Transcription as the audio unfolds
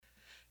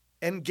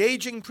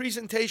engaging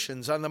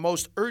presentations on the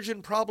most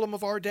urgent problem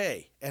of our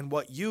day and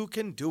what you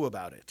can do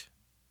about it.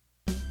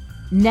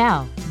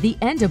 Now, the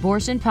End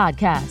Abortion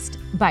Podcast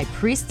by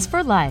Priests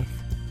for Life.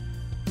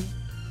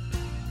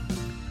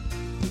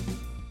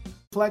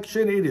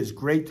 Reflection, it is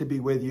great to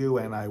be with you,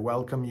 and I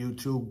welcome you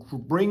to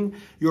bring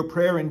your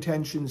prayer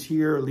intentions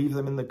here. Leave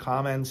them in the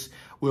comments.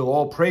 We'll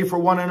all pray for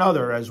one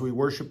another as we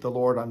worship the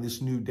Lord on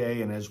this new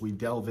day and as we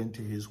delve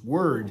into His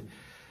Word,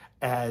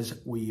 as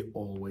we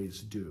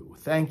always do.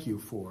 Thank you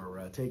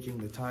for taking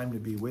the time to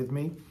be with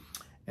me.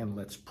 And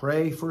let's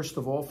pray, first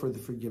of all, for the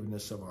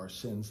forgiveness of our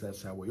sins.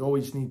 That's how we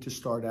always need to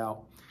start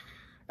out.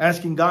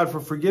 Asking God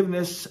for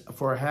forgiveness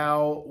for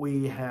how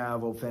we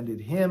have offended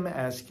Him,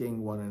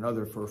 asking one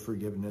another for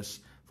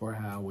forgiveness for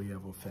how we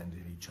have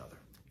offended each other.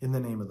 In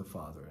the name of the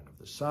Father, and of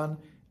the Son,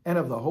 and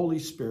of the Holy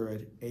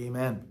Spirit,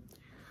 amen.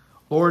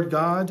 Lord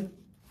God,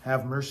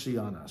 have mercy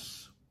on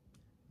us.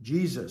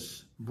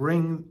 Jesus,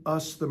 bring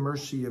us the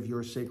mercy of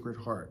your Sacred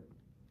Heart.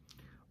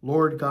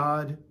 Lord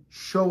God,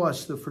 show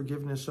us the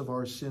forgiveness of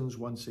our sins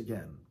once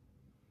again.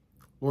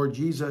 Lord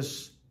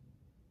Jesus,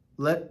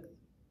 let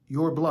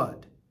your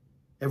blood,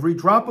 every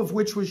drop of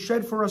which was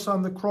shed for us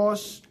on the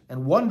cross,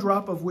 and one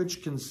drop of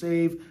which can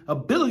save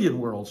 1 billion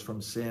worlds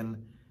from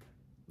sin,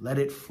 let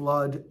it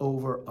flood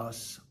over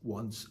us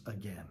once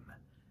again.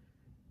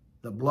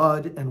 The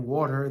blood and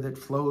water that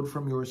flowed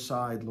from your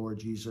side, Lord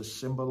Jesus,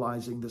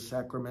 symbolizing the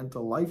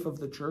sacramental life of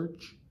the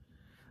church,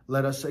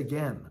 let us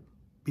again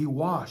be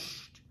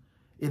washed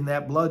in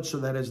that blood so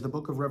that, as the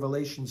book of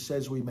Revelation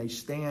says, we may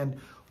stand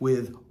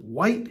with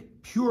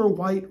white, pure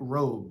white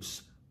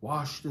robes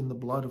washed in the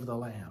blood of the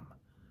Lamb.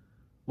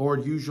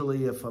 Lord,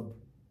 usually if a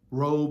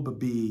robe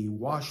be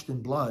washed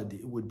in blood,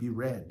 it would be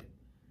red.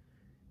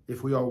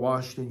 If we are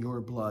washed in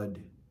your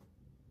blood,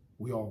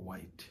 we are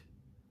white.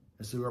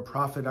 As your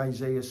prophet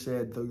Isaiah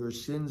said, though your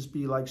sins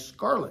be like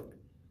scarlet,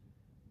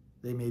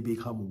 they may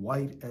become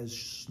white as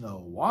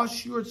snow.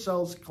 Wash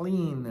yourselves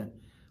clean.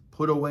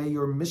 Put away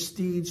your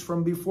misdeeds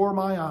from before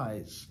my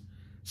eyes.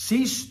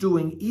 Cease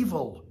doing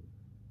evil.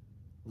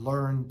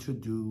 Learn to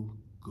do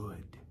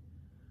good.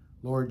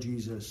 Lord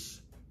Jesus,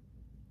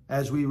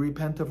 as we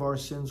repent of our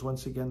sins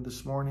once again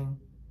this morning,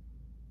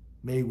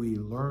 may we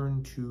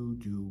learn to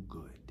do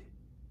good.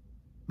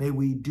 May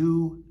we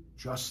do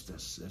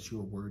justice, as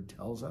your word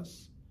tells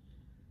us.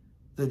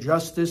 The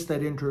justice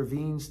that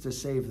intervenes to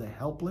save the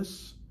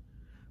helpless.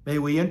 May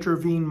we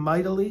intervene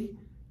mightily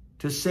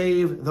to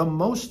save the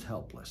most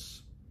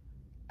helpless,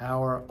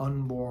 our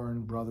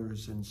unborn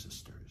brothers and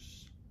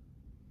sisters.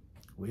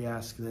 We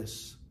ask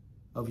this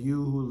of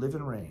you who live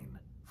and reign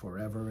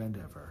forever and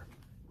ever.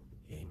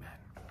 Amen.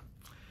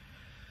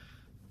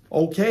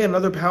 Okay,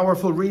 another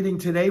powerful reading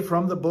today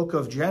from the book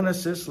of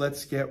Genesis.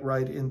 Let's get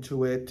right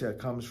into it. It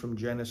comes from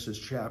Genesis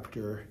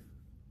chapter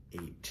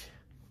 8.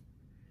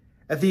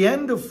 At the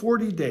end of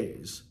 40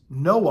 days,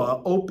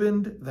 Noah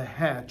opened the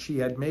hatch he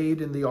had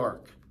made in the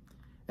ark,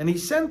 and he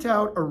sent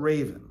out a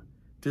raven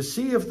to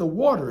see if the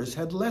waters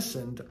had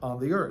lessened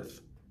on the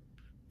earth.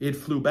 It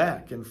flew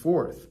back and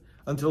forth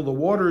until the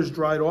waters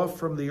dried off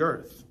from the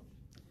earth.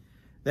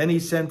 Then he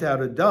sent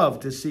out a dove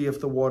to see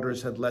if the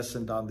waters had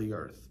lessened on the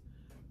earth.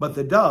 But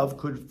the dove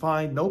could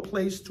find no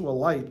place to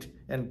alight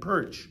and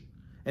perch,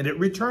 and it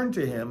returned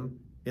to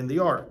him in the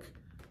ark,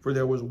 for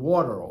there was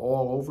water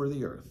all over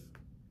the earth.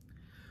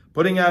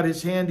 Putting out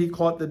his hand, he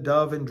caught the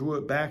dove and drew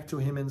it back to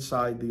him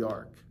inside the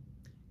ark.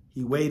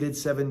 He waited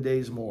 7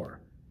 days more,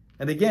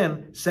 and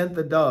again sent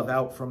the dove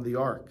out from the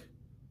ark.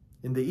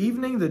 In the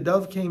evening, the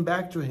dove came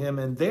back to him,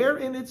 and there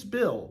in its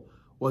bill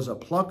was a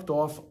plucked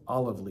off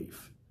olive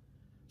leaf.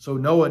 So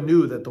Noah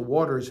knew that the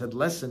waters had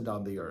lessened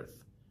on the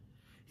earth.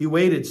 He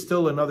waited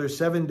still another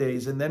 7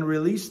 days, and then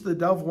released the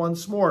dove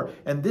once more,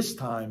 and this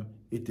time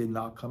it did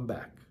not come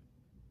back.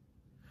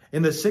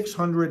 In the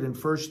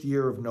 601st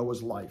year of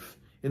Noah's life,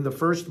 in the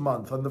first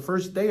month, on the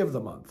first day of the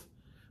month,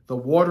 the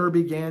water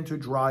began to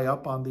dry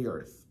up on the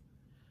earth.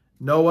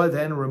 Noah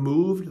then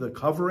removed the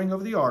covering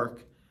of the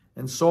ark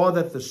and saw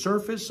that the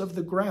surface of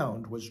the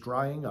ground was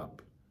drying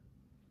up.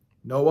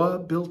 Noah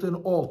built an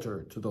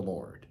altar to the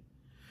Lord,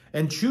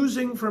 and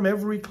choosing from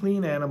every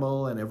clean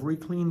animal and every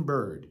clean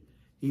bird,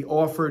 he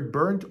offered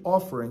burnt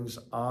offerings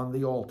on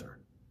the altar.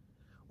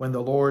 When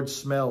the Lord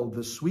smelled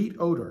the sweet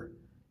odor,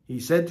 he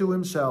said to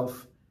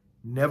himself,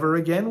 "Never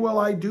again will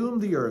I doom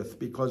the earth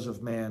because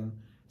of man,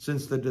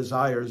 since the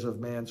desires of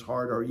man's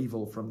heart are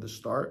evil from the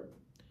start.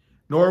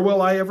 Nor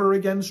will I ever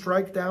again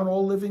strike down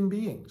all living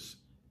beings,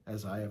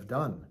 as I have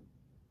done.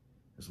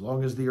 As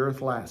long as the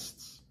earth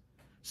lasts,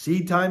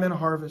 seed time and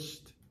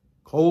harvest,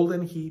 cold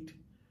and heat,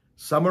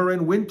 summer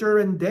and winter,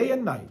 and day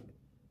and night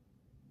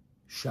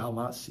shall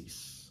not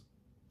cease."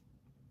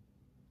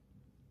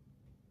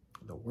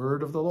 The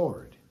word of the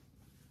Lord.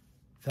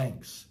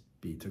 Thanks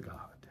be to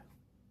God.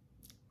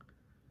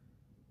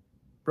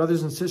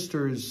 Brothers and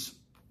sisters,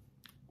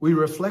 we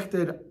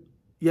reflected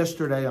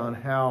yesterday on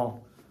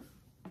how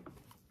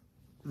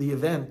the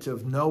event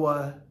of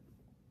Noah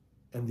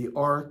and the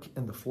ark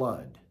and the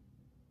flood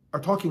are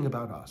talking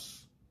about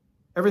us.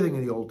 Everything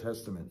in the Old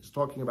Testament is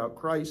talking about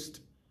Christ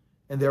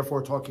and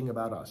therefore talking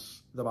about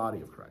us, the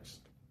body of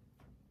Christ.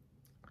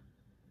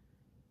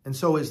 And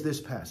so is this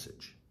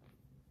passage.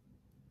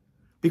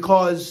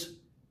 Because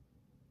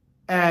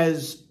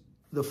as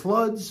the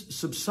floods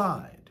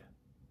subside,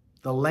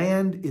 the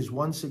land is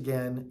once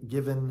again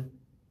given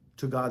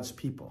to God's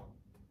people.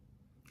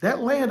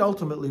 That land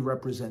ultimately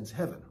represents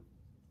heaven.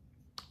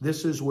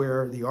 This is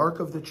where the ark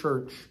of the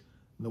church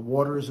and the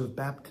waters of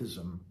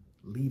baptism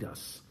lead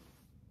us.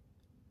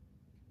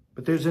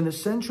 But there's an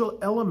essential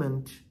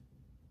element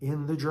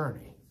in the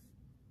journey.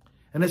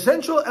 An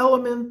essential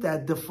element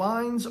that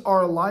defines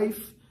our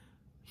life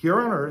here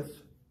on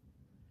earth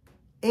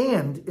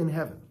and in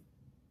heaven.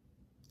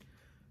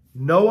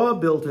 Noah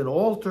built an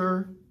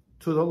altar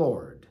to the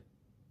Lord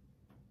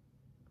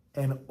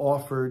and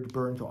offered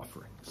burnt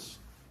offerings.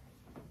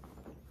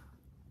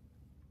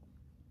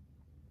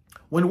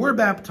 When we're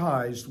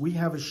baptized, we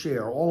have a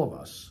share, all of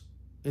us,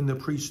 in the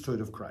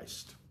priesthood of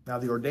Christ. Now,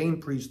 the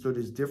ordained priesthood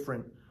is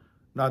different,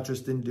 not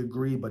just in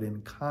degree, but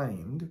in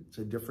kind. It's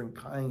a different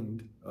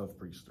kind of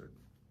priesthood.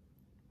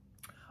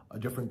 A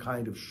different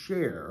kind of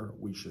share,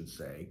 we should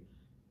say,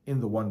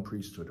 in the one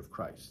priesthood of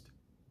Christ.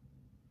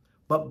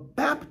 But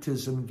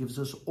baptism gives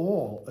us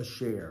all a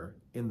share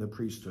in the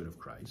priesthood of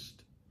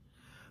Christ,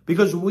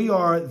 because we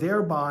are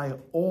thereby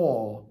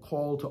all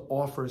called to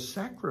offer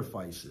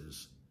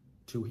sacrifices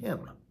to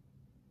him.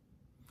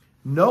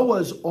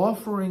 Noah's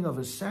offering of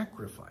a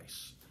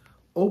sacrifice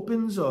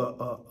opens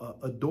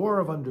a door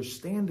of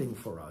understanding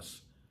for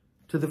us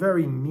to the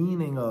very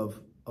meaning of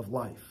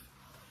life.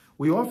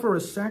 We offer a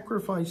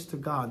sacrifice to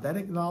God that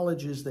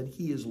acknowledges that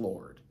he is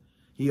Lord.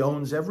 He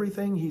owns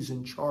everything. He's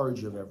in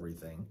charge of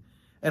everything.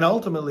 And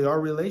ultimately,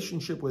 our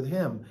relationship with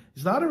him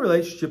is not a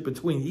relationship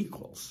between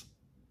equals.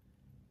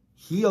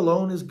 He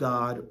alone is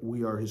God.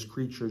 We are his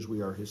creatures.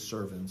 We are his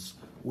servants.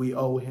 We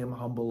owe him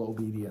humble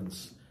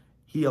obedience.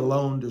 He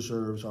alone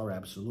deserves our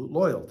absolute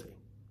loyalty.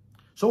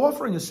 So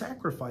offering a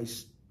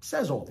sacrifice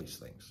says all these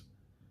things,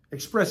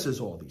 expresses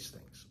all these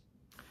things.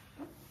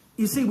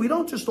 You see, we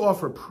don't just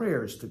offer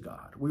prayers to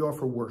God. We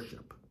offer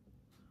worship.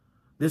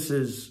 This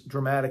is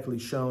dramatically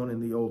shown in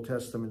the Old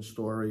Testament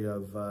story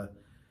of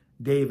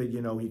David.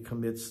 You know, he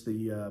commits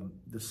the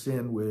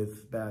sin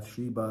with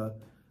Bathsheba,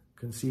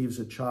 conceives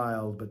a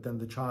child, but then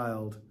the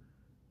child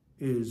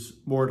is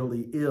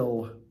mortally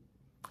ill.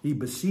 He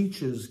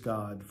beseeches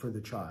God for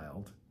the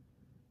child,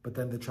 but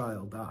then the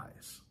child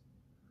dies.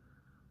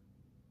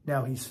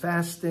 Now he's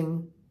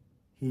fasting,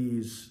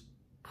 he's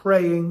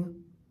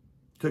praying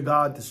to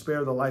God to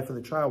spare the life of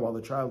the child while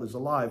the child is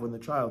alive. When the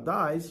child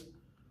dies,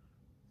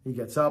 he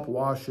gets up,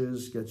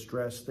 washes, gets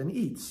dressed, and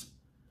eats.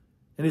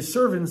 And his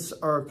servants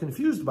are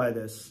confused by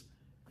this.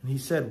 And he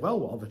said, well,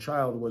 while the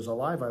child was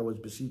alive, I was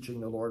beseeching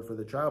the Lord for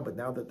the child, but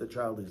now that the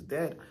child is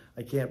dead,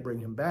 I can't bring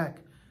him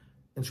back.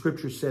 And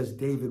Scripture says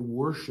David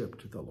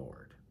worshiped the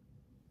Lord.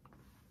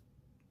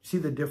 See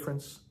the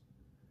difference?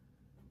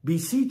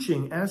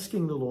 Beseeching,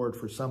 asking the Lord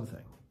for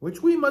something,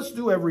 which we must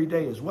do every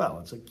day as well.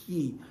 It's a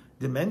key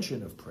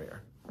dimension of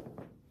prayer,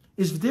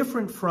 is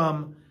different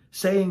from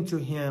saying to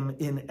him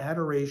in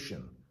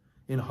adoration,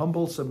 in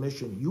humble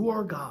submission, you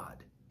are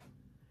God.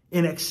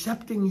 In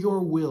accepting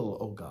your will,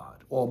 O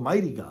God,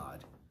 Almighty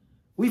God,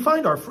 we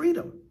find our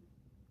freedom.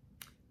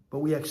 But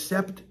we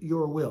accept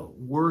your will,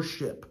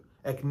 worship,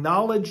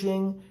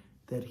 acknowledging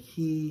that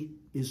he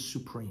is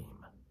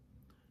supreme.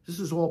 This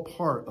is all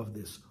part of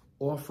this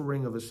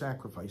offering of a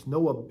sacrifice.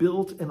 Noah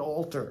built an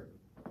altar.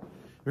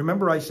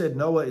 Remember, I said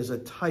Noah is a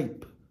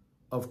type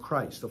of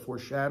Christ, a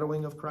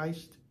foreshadowing of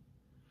Christ.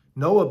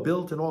 Noah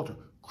built an altar.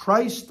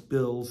 Christ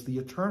builds the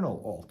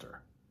eternal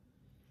altar.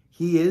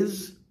 He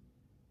is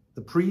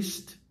the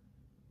priest,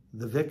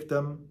 the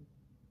victim,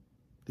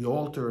 the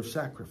altar of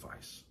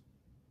sacrifice.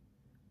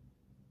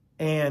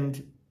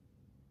 And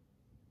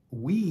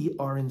we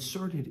are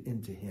inserted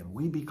into him.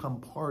 We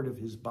become part of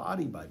his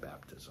body by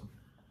baptism.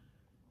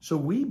 So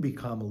we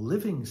become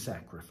living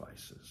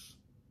sacrifices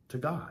to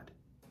God.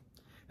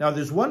 Now,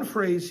 there's one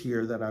phrase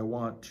here that I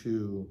want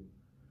to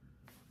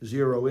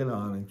zero in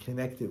on and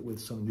connect it with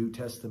some New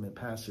Testament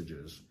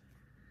passages.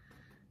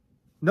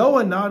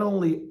 Noah not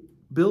only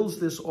builds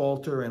this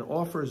altar and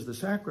offers the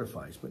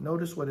sacrifice, but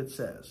notice what it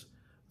says.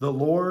 The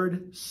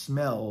Lord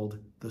smelled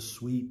the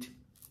sweet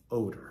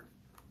odor.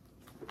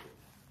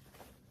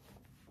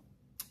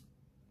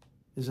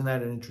 Isn't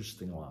that an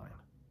interesting line?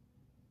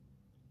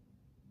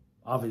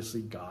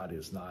 Obviously, God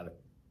is not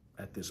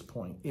at this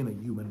point in a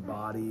human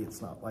body.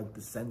 It's not like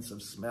the sense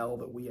of smell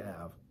that we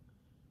have.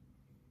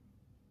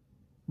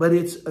 But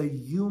it's a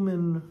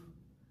human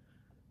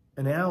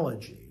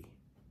analogy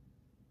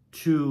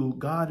to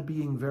God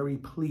being very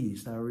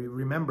pleased. Now,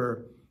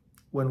 remember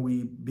when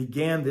we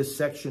began this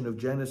section of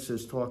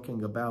Genesis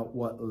talking about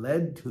what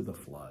led to the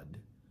flood,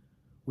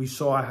 we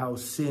saw how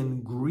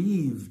sin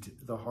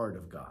grieved the heart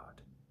of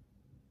God.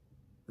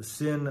 The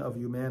sin of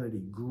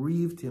humanity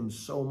grieved him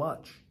so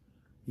much,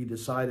 he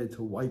decided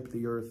to wipe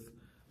the earth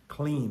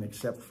clean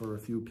except for a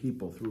few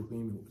people through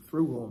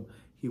whom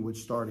he would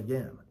start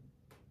again.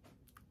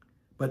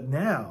 But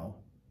now,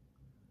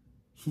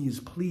 he is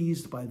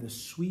pleased by the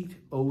sweet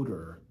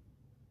odor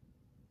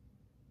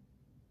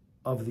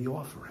of the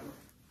offering.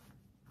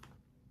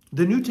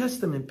 The New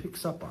Testament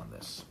picks up on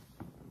this.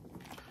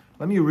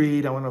 Let me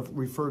read. I want to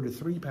refer to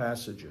 3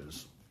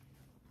 passages,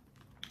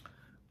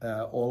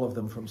 all of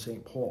them from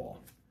St.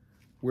 Paul,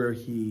 where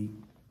he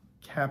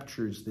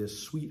captures this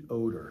sweet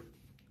odor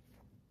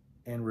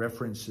and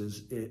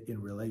references it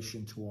in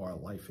relation to our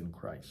life in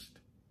Christ.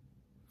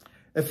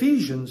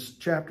 Ephesians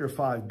chapter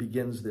 5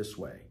 begins this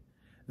way.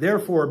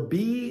 Therefore,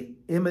 be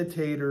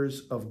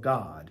imitators of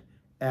God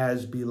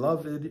as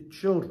beloved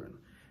children.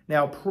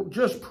 Now,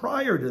 just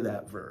prior to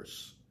that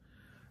verse,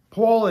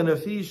 Paul in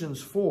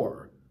Ephesians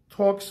 4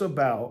 talks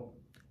about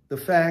the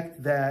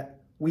fact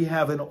that we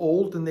have an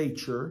old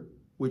nature,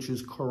 which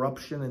is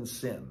corruption and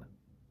sin.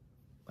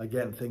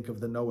 Again, think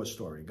of the Noah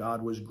story.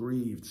 God was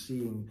grieved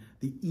seeing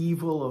the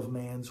evil of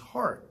man's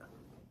heart.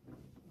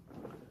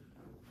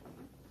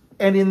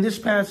 And in this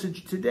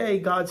passage today,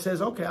 God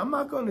says, okay, I'm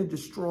not going to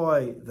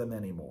destroy them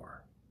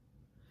anymore.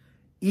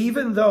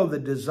 Even though the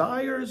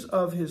desires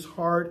of his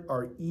heart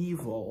are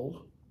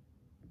evil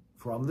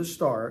from the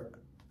start,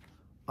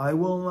 I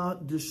will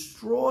not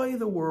destroy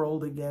the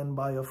world again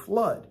by a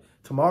flood.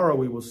 Tomorrow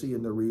we will see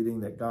in the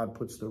reading that God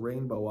puts the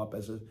rainbow up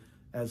as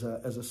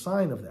a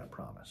sign of that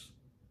promise.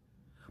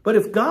 But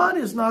if God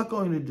is not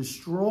going to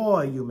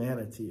destroy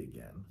humanity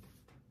again,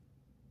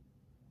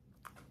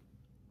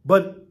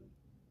 but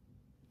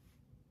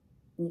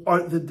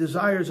the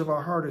desires of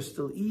our heart are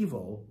still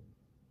evil,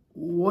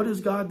 what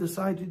does God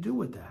decide to do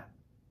with that?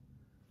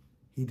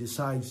 He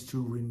decides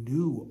to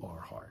renew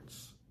our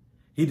hearts.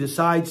 He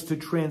decides to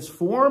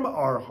transform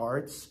our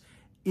hearts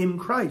in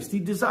Christ. He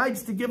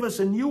decides to give us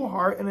a new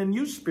heart and a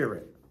new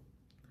spirit.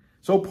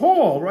 So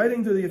Paul,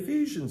 writing to the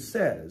Ephesians,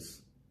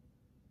 says,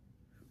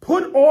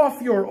 put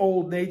off your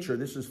old nature,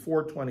 this is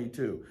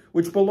 4:22,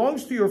 which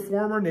belongs to your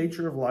former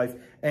nature of life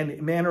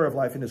and manner of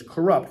life and is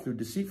corrupt through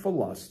deceitful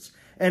lusts,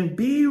 and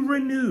be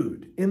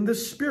renewed in the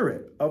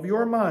spirit of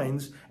your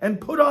minds, and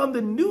put on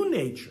the new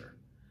nature,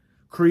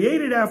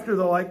 created after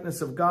the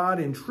likeness of God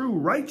in true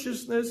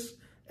righteousness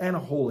and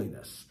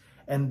holiness.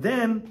 And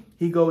then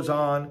he goes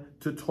on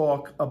to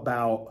talk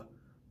about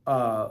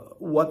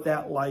what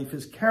that life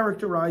is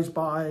characterized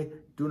by.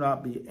 Do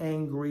not be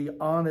angry,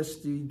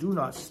 honesty, do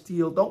not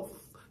steal, don't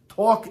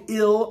talk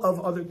ill of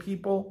other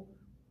people.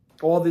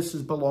 All this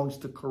belongs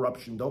to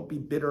corruption. Don't be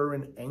bitter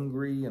and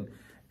angry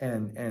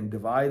and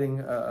dividing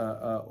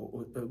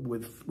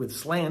with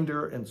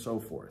slander and so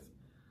forth.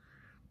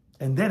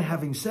 And then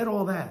having said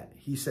all that,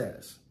 he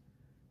says,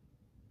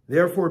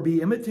 therefore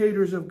be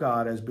imitators of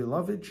God as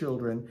beloved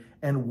children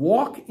and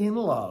walk in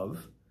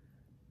love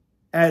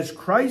as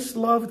Christ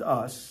loved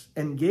us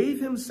and gave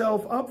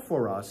himself up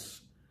for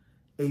us,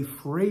 a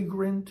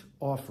fragrant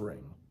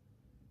offering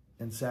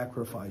and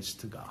sacrifice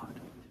to God.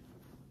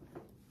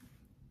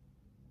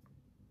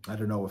 I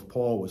don't know if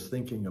Paul was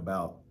thinking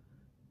about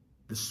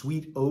the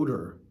sweet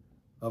odor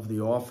of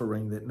the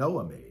offering that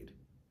Noah made,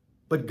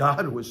 but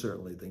God was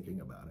certainly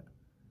thinking about it,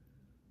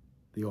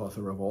 the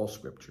author of all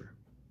Scripture.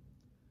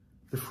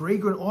 The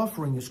fragrant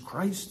offering is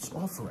Christ's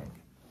offering,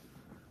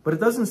 but it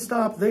doesn't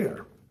stop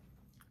there.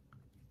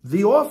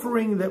 The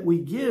offering that we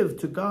give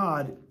to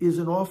God is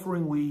an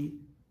offering we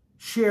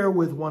share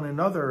with one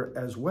another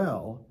as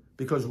well,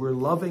 because we're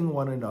loving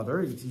one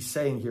another. He's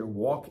saying here,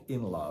 walk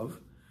in love.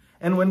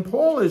 And when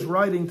Paul is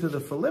writing to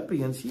the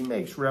Philippians, he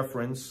makes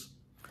reference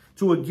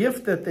to a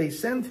gift that they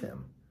sent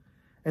him.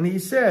 And he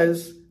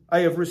says, I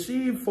have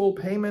received full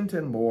payment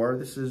and more.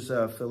 This is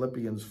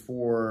Philippians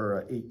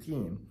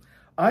 4:18.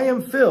 I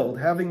am filled,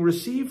 having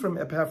received from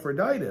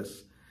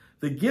Epaphroditus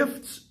the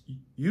gifts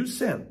you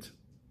sent,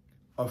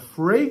 a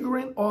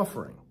fragrant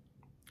offering,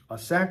 a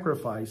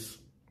sacrifice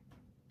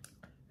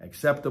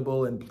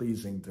acceptable and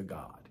pleasing to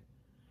God.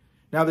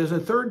 Now, there's a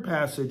third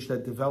passage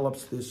that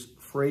develops this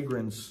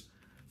fragrance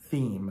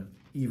theme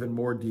even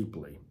more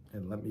deeply.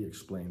 And let me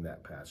explain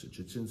that passage.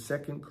 It's in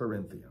 2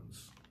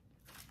 Corinthians.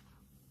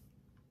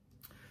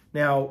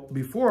 Now,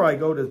 before I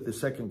go to the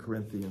 2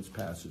 Corinthians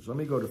passage, let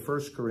me go to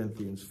 1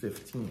 Corinthians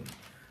 15,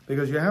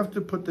 because you have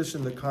to put this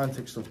in the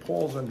context of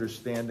Paul's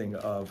understanding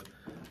of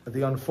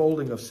the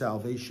unfolding of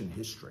salvation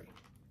history.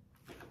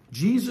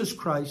 Jesus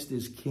Christ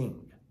is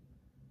King,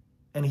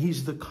 and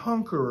he's the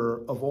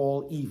conqueror of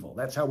all evil.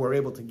 That's how we're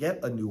able to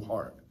get a new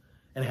heart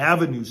and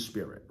have a new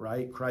spirit,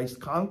 right?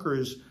 Christ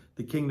conquers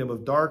the kingdom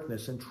of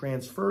darkness and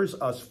transfers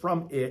us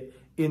from it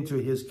into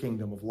his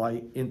kingdom of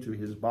light, into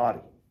his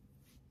body.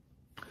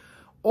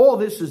 All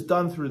this is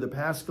done through the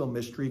Paschal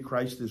mystery.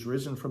 Christ is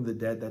risen from the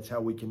dead. That's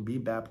how we can be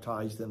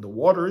baptized in the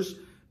waters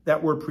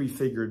that were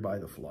prefigured by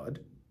the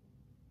flood.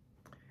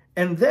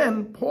 And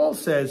then Paul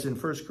says in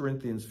 1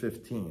 Corinthians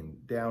 15,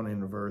 down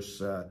in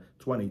verse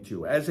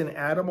 22, as in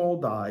Adam all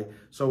die,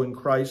 so in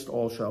Christ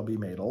all shall be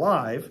made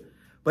alive,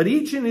 but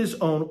each in his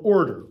own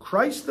order.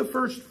 Christ the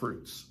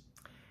firstfruits,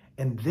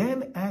 and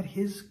then at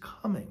his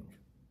coming.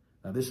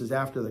 Now this is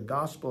after the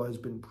gospel has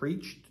been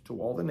preached to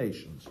all the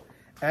nations.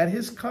 At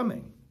his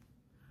coming,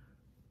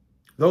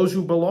 those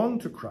who belong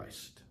to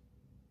Christ.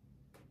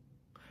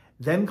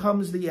 Then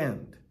comes the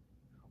end,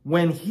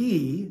 when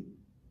he,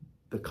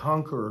 the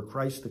conqueror,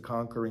 Christ the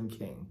conquering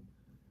king,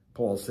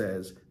 Paul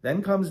says,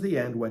 then comes the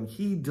end when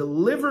he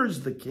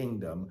delivers the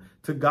kingdom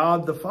to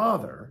God the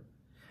Father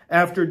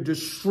after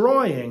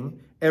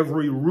destroying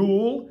every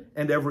rule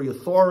and every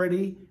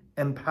authority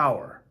and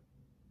power.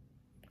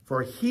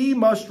 For he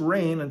must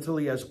reign until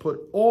he has put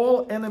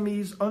all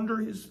enemies under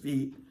his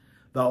feet.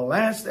 The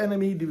last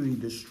enemy to be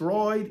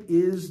destroyed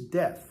is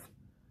death.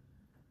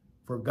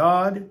 For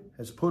God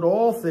has put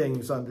all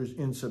things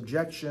in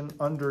subjection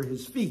under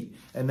his feet.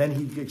 And then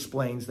he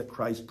explains that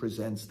Christ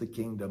presents the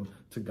kingdom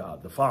to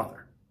God the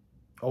Father.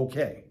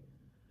 Okay.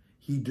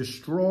 He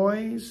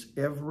destroys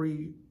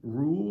every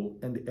rule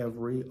and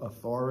every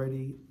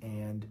authority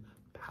and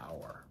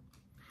power.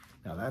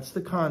 Now that's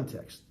the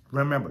context.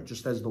 Remember,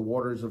 just as the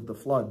waters of the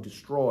flood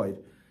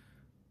destroyed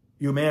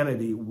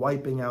humanity,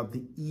 wiping out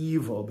the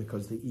evil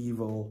because the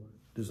evil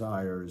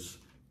desires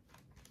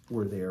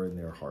were there in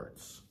their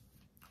hearts.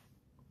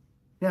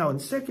 Now, in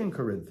 2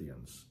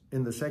 Corinthians,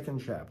 in the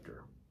 2nd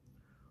chapter,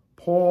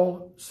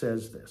 Paul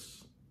says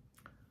this,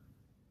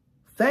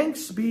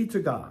 thanks be to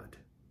God.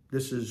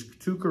 This is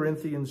 2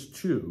 Corinthians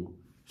 2,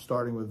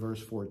 starting with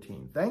verse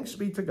 14. Thanks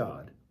be to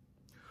God,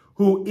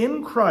 who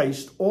in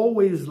Christ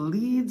always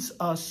leads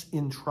us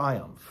in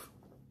triumph,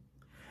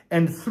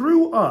 and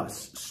through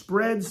us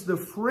spreads the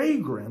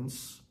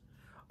fragrance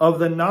of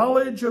the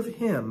knowledge of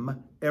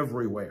him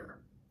everywhere.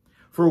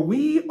 For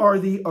we are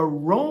the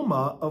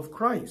aroma of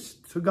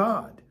Christ to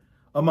God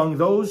among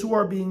those who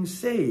are being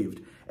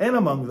saved and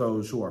among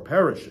those who are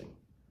perishing.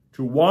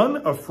 To one,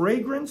 a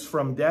fragrance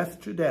from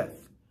death to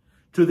death.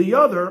 To the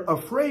other, a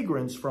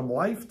fragrance from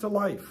life to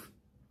life.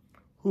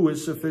 Who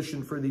is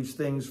sufficient for these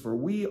things? For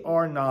we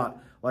are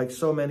not like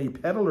so many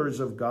peddlers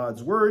of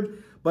God's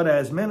word, but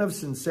as men of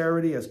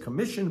sincerity, as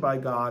commissioned by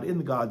God,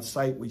 in God's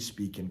sight we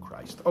speak in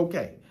Christ.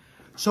 Okay.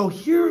 So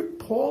here,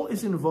 Paul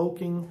is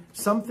invoking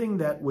something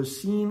that was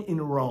seen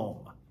in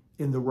Rome,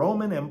 in the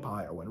Roman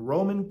Empire, when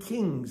Roman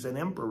kings and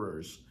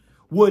emperors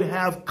would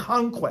have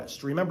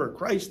conquest. Remember,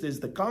 Christ is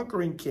the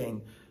conquering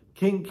king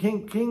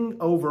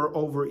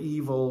over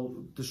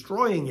evil,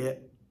 destroying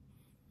it.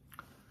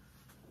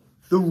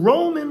 The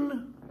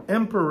Roman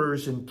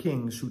emperors and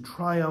kings who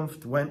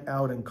triumphed, went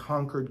out and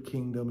conquered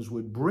kingdoms,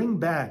 would bring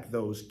back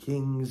those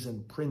kings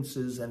and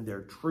princes and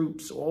their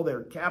troops, all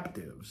their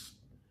captives.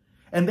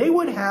 And they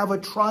would have a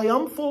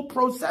triumphal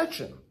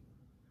procession.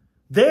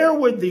 There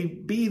would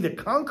be the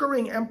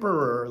conquering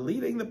emperor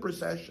leading the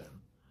procession.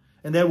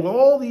 And then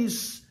all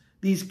these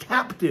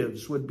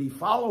captives would be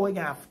following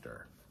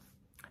after.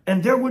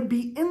 And there would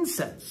be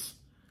incense.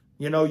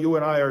 You know, you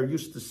and I are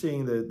used to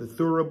seeing the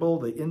thurible,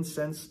 the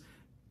incense,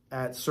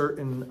 at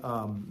certain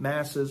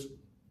masses.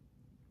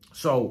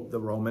 So the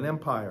Roman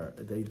Empire,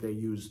 they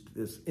used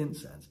this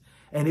incense.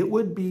 And it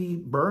would be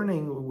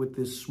burning with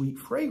this sweet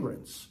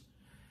fragrance.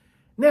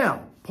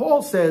 Now,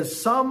 Paul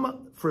says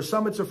for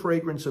some it's a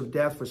fragrance of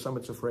death, for some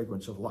it's a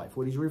fragrance of life.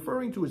 What he's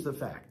referring to is the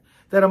fact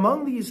that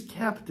among these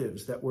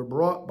captives that were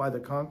brought by the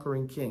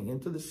conquering king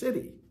into the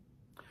city,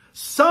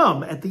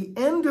 some at the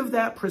end of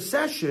that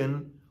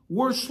procession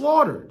were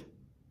slaughtered,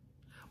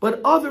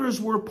 but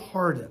others were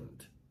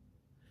pardoned.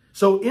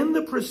 So in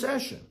the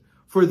procession,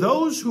 for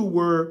those who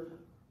were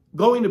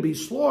going to be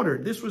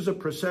slaughtered, this was a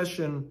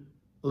procession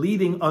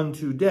leading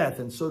unto death.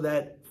 And so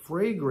that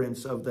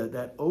fragrance of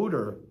that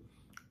odor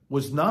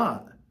was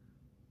not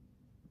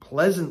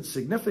pleasant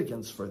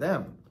significance for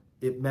them.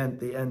 It meant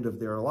the end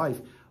of their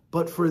life.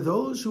 But for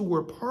those who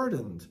were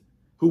pardoned,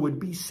 who would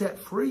be set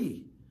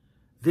free,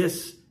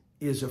 this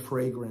is a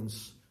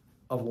fragrance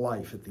of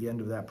life. At the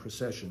end of that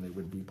procession, they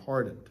would be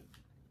pardoned.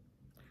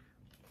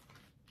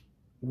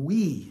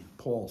 We,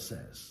 Paul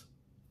says,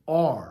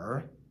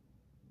 are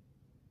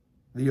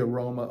the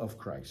aroma of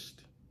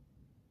Christ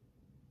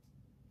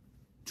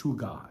to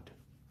God.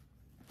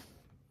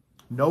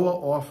 Noah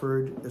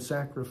offered a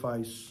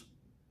sacrifice,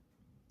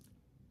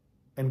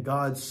 and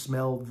God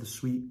smelled the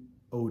sweet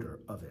odor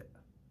of it.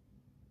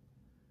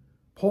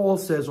 Paul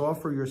says,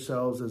 offer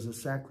yourselves as a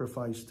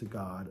sacrifice to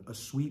God, a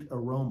sweet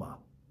aroma.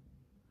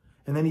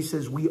 And then he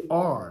says, we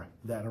are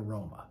that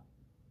aroma.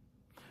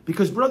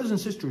 Because, brothers and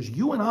sisters,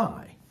 you and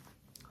I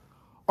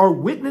are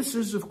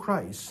witnesses of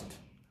Christ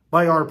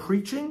by our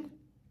preaching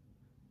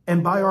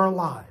and by our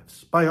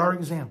lives, by our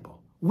example.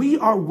 We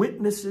are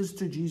witnesses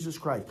to Jesus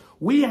Christ.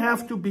 We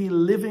have to be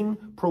living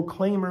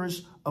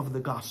proclaimers of the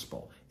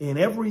gospel in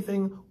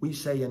everything we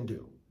say and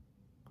do.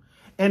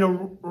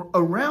 And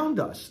around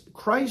us,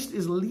 Christ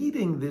is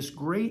leading this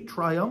great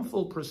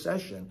triumphal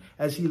procession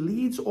as he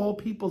leads all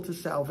people to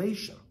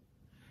salvation.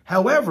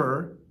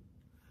 However,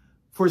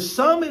 for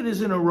some it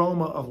is an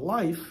aroma of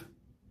life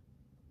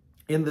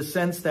in the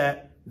sense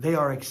that they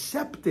are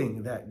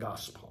accepting that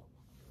gospel.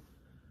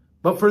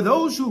 But for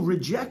those who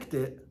reject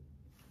it,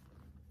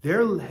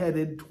 they're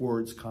headed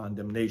towards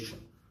condemnation.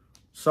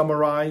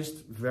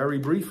 Summarized very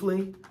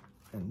briefly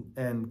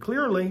and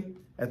clearly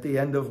at the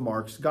end of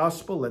Mark's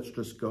gospel. Let's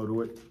just go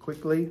to it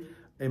quickly.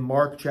 In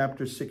Mark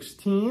chapter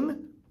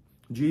 16,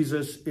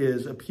 Jesus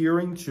is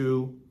appearing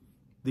to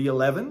the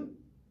 11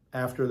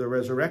 after the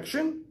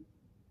resurrection.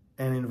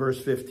 And in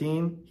verse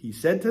 15, he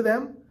said to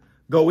them,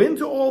 "Go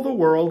into all the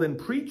world and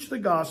preach the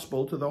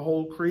gospel to the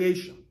whole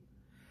creation.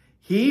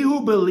 He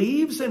who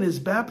believes and is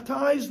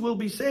baptized will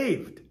be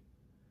saved,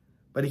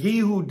 but he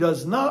who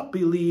does not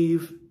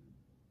believe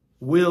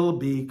will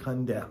be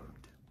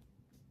condemned."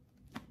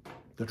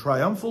 The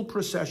triumphal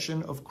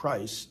procession of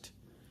Christ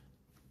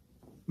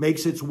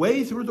makes its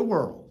way through the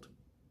world.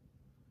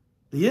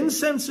 The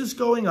incense is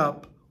going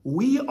up.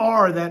 We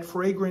are that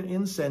fragrant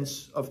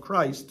incense of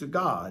Christ to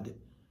God.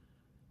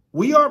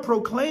 We are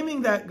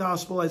proclaiming that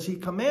gospel as he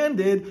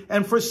commanded,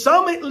 and for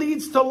some it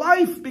leads to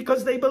life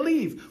because they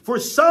believe. For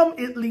some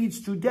it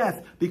leads to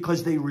death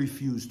because they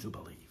refuse to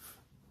believe.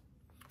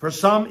 For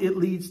some it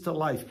leads to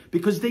life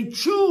because they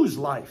choose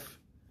life.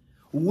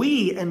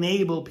 We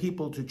enable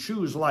people to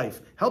choose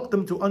life, help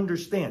them to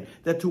understand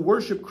that to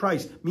worship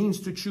Christ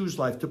means to choose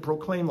life, to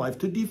proclaim life,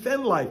 to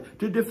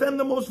defend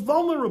the most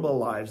vulnerable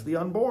lives, the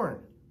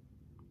unborn.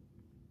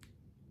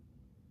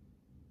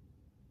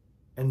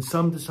 And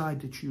some decide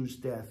to choose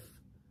death,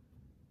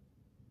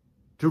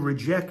 to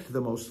reject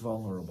the most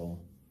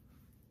vulnerable,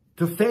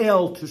 to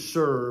fail to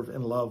serve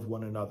and love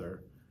one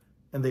another,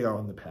 and they are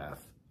on the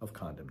path of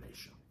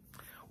condemnation.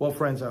 Well,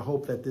 friends, I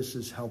hope that this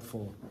is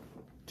helpful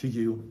to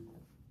you.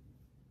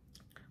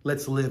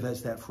 Let's live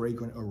as that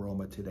fragrant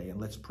aroma today, and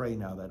let's pray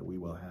now that we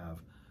will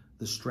have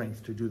the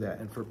strength to do that.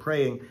 And for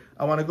praying,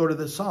 I want to go to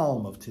the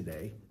Psalm of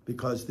today,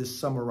 because this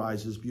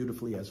summarizes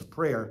beautifully as a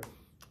prayer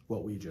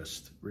what we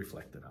just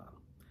reflected on.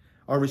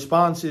 Our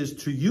response is,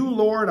 "To you,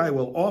 Lord, I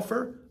will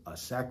offer a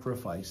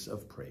sacrifice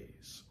of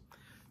praise.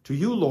 To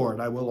you, Lord,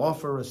 I will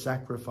offer a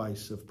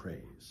sacrifice of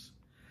praise.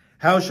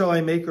 How shall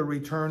I make a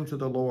return to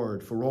the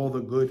Lord for all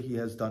the good he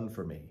has done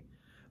for me?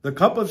 The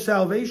cup of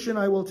salvation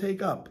I will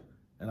take up,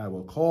 and I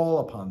will call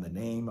upon the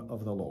name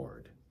of the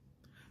Lord.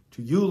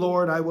 To you,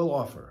 Lord, I will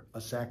offer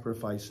a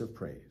sacrifice of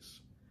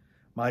praise.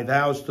 My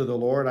vows to the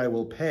Lord I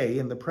will pay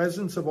in the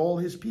presence of all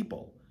his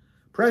people.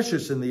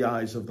 Precious in the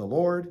eyes of the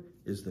Lord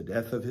is the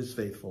death of his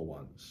faithful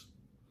ones.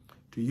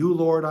 To you,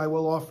 Lord, I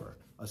will offer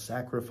a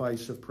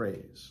sacrifice of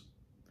praise.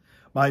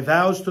 My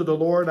vows to the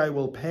Lord I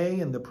will pay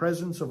in the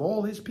presence of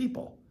all his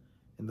people,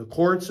 in the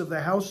courts of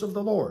the house of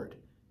the Lord,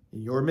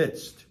 in your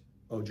midst,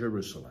 O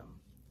Jerusalem.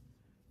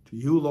 To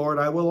you, Lord,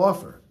 I will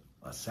offer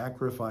a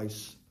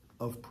sacrifice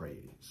of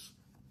praise."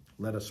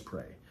 Let us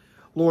pray.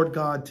 Lord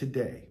God,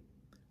 today,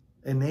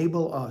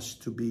 enable us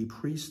to be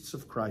priests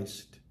of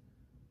Christ,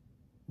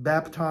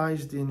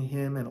 baptized in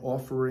him and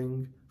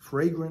offering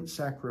fragrant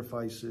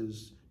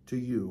sacrifices to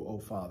you, O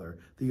Father,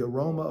 the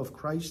aroma of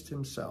Christ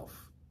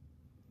himself,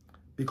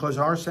 because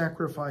our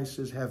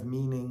sacrifices have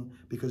meaning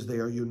because they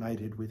are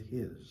united with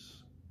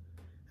his,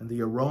 and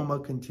the aroma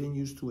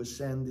continues to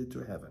ascend into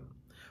heaven.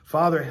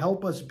 Father,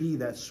 help us be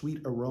that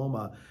sweet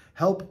aroma.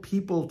 Help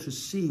people to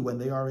see when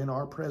they are in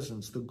our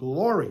presence the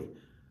glory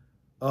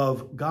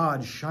of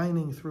God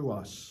shining through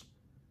us,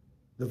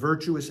 the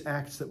virtuous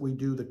acts that we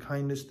do, the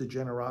kindness, the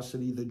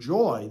generosity, the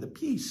joy, the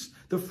peace,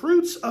 the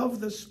fruits of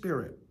the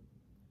Spirit.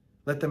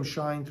 Let them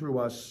shine through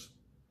us.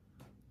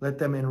 Let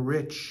them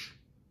enrich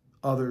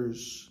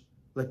others.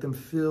 Let them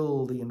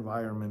fill the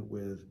environment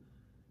with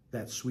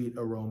that sweet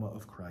aroma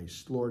of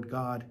Christ. Lord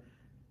God,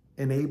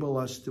 enable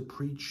us to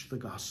preach the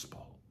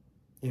gospel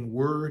in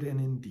word and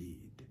in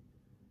deed,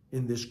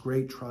 in this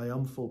great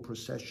triumphal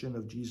procession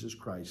of Jesus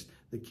Christ,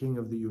 the King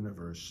of the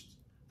universe,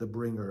 the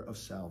bringer of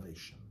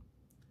salvation.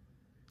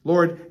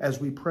 Lord,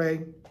 as we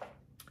pray,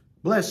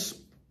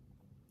 bless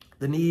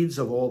the needs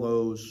of all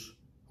those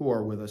who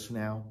are with us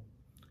now.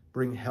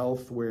 Bring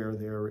health where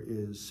there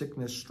is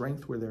sickness,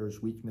 strength where there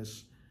is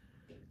weakness,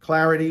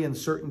 clarity and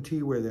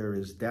certainty where there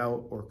is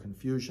doubt or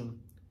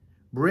confusion.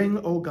 Bring,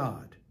 O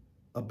God,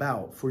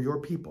 about for your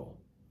people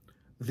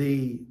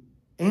the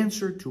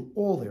answer to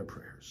all their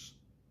prayers.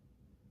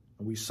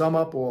 And we sum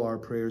up all our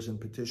prayers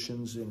and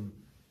petitions in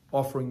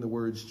offering the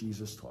words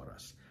Jesus taught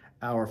us.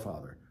 Our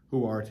Father,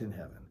 who art in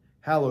heaven,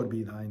 hallowed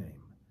be thy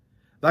name.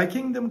 Thy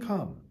kingdom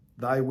come,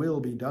 thy will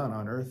be done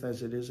on earth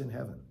as it is in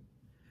heaven.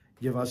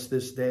 Give us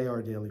this day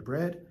our daily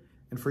bread,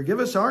 and forgive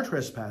us our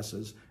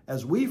trespasses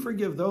as we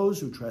forgive those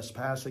who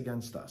trespass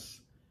against us.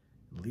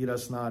 And lead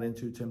us not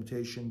into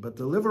temptation, but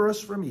deliver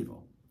us from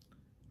evil.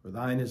 For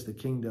thine is the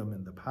kingdom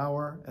and the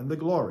power and the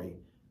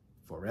glory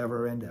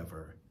forever and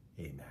ever.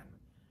 Amen.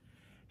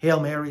 Hail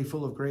Mary,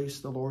 full of grace,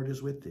 the Lord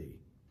is with thee.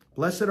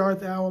 Blessed art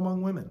thou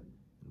among women,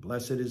 and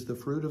blessed is the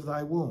fruit of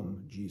thy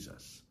womb,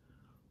 Jesus.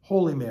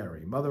 Holy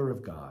Mary, Mother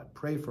of God,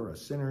 pray for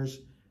us sinners,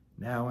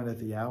 now and at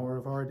the hour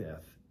of our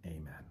death.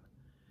 Amen.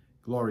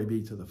 Glory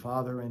be to the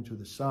Father, and to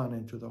the Son,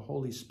 and to the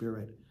Holy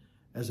Spirit,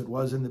 as it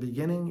was in the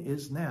beginning,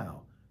 is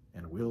now,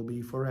 and will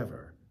be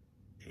forever.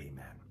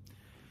 Amen.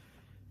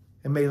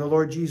 And may the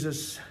Lord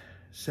Jesus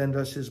send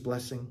us his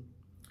blessing.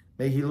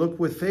 May he look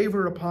with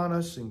favor upon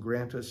us and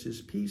grant us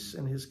his peace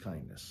and his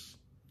kindness.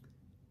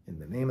 In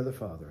the name of the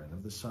Father, and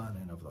of the Son,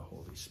 and of the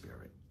Holy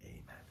Spirit.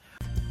 Amen.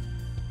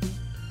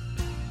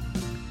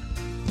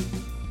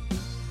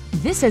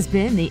 This has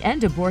been the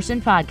End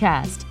Abortion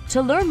Podcast.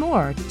 To learn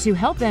more, to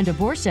help end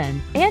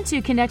abortion, and to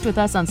connect with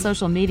us on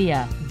social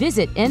media,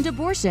 visit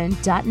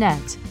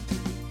endabortion.net.